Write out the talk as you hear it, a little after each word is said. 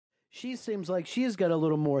she seems like she's got a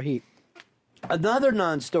little more heat. Another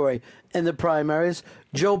non-story in the primaries,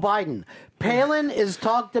 Joe Biden. Palin is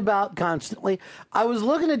talked about constantly. I was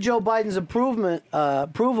looking at Joe Biden's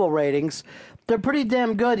approval ratings. They're pretty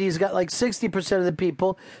damn good. He's got like 60% of the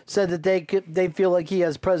people said that they feel like he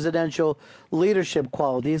has presidential leadership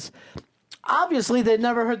qualities. Obviously, they'd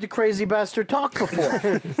never heard the crazy bastard talk before.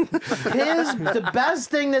 The best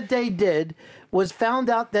thing that they did was found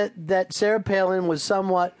out that Sarah Palin was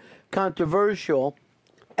somewhat controversial,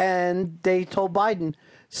 and they told Biden,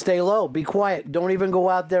 stay low, be quiet, don't even go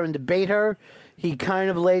out there and debate her. He kind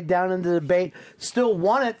of laid down in the debate, still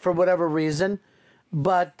won it for whatever reason,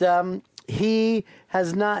 but he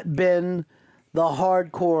has not been the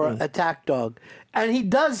hardcore attack dog. And he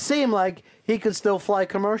does seem like he could still fly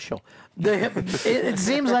commercial. It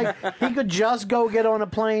seems like he could just go get on a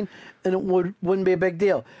plane and it wouldn't be a big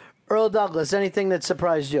deal. Earl Douglas, anything that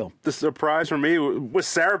surprised you? The surprise for me was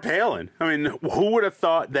Sarah Palin. I mean, who would have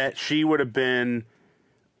thought that she would have been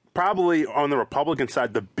probably on the Republican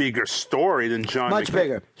side the bigger story than John McCain? Much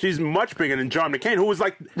bigger. She's much bigger than John McCain, who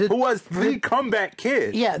was the comeback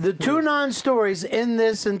kid. Yeah, the two non-stories in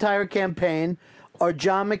this entire campaign are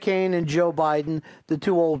John McCain and Joe Biden, the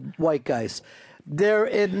two old white guys.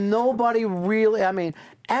 Nobody really,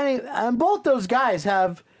 and both those guys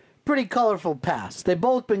have pretty colorful past. They've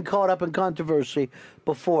both been caught up in controversy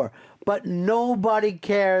before, but nobody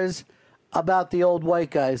cares about the old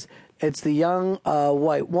white guys. It's the young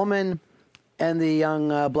white woman and the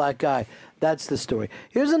young black guy. That's the story.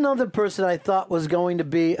 Here's another person I thought was going to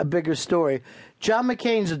be a bigger story. John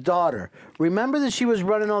McCain's daughter. Remember that she was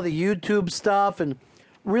running all the YouTube stuff and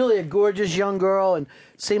really a gorgeous young girl and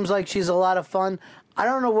seems like she's a lot of fun. I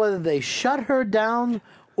don't know whether they shut her down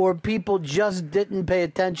or people just didn't pay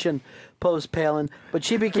attention post-Palin, but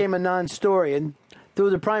she became a non-story, and through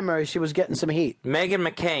the primary, she was getting some heat. Meghan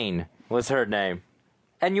McCain was her name.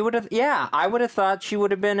 And you would have, I would have thought she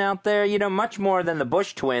would have been out there, much more than the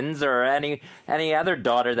Bush twins or any other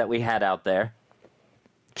daughter that we had out there.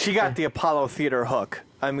 She got the Apollo Theater hook.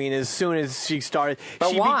 I mean, as soon as she started.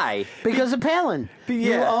 But why? Because of Palin.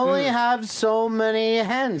 You only have so many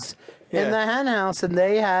hens in the hen house, and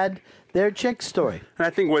they had their chick story. And I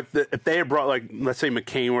think if they had brought, let's say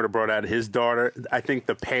McCain would have brought out his daughter, I think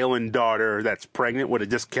the Palin daughter that's pregnant would have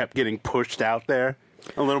just kept getting pushed out there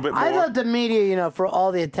a little bit more. I thought the media, for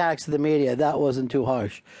all the attacks of the media, that wasn't too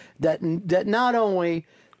harsh. That not only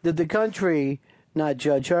did the country not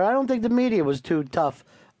judge her, I don't think the media was too tough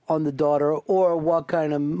on the daughter or what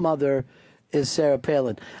kind of mother is Sarah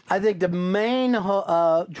Palin. I think the main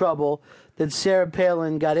trouble that Sarah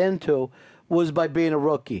Palin got into was by being a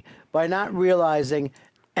rookie, by not realizing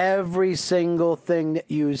every single thing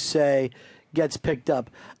that you say gets picked up.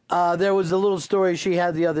 There was a little story she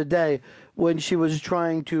had the other day when she was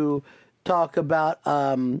trying to talk about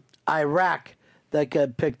Iraq that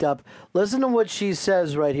got picked up. Listen to what she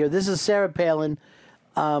says right here. This is Sarah Palin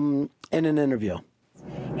in an interview.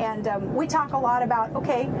 And we talk a lot about,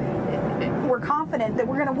 okay, we're confident that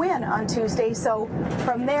we're going to win on Tuesday. So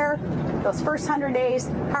from there, those first 100 days,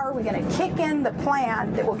 how are we going to kick in the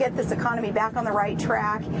plan that will get this economy back on the right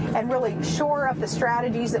track and really shore up the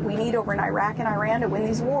strategies that we need over in Iraq and Iran to win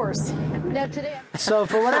these wars? Now today, so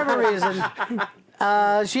for whatever reason,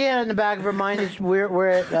 she had in the back of her mind that we're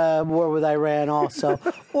at war with Iran also,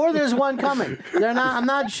 or there's one coming. I'm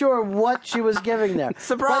not sure what she was giving there.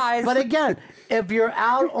 Surprise! But again, if you're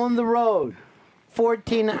out on the road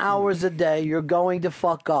 14 hours a day, you're going to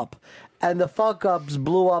fuck up. And the fuck-ups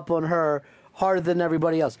blew up on her harder than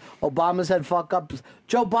everybody else. Obama's had fuck-ups.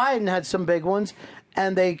 Joe Biden had some big ones,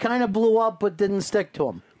 and they kind of blew up but didn't stick to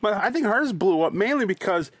him. But I think hers blew up mainly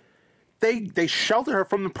because they shelter her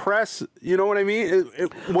from the press. You know what I mean?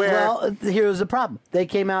 Well, here's the problem. They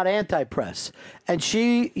came out anti-press. And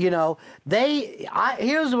she, here's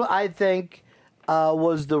what I think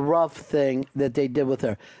was the rough thing that they did with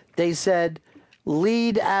her. They said,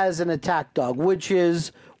 lead as an attack dog, which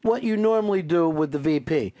is what you normally do with the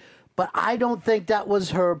VP. But I don't think that was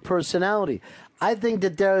her personality. I think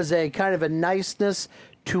that there is a kind of a niceness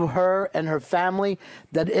to her and her family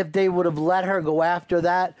that if they would have let her go after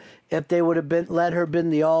that, if they would have let her been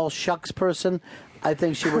the all shucks person, I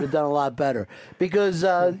think she would have done a lot better. Because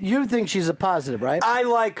you think she's a positive, right? I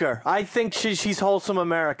like her. I think she's wholesome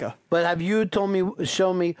America. But have you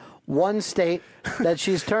show me one state that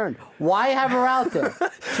she's turned? Why have her out there?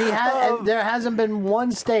 There hasn't been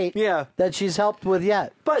one state that she's helped with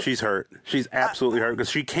yet. But she's hurt. She's absolutely hurt because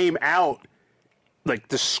she came out like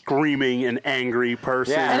the screaming and angry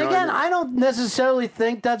person. Yeah. And again, I don't necessarily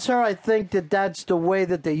think that's her. I think that that's the way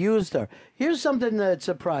that they used her. Here's something that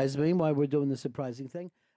surprised me while we're doing the surprising thing.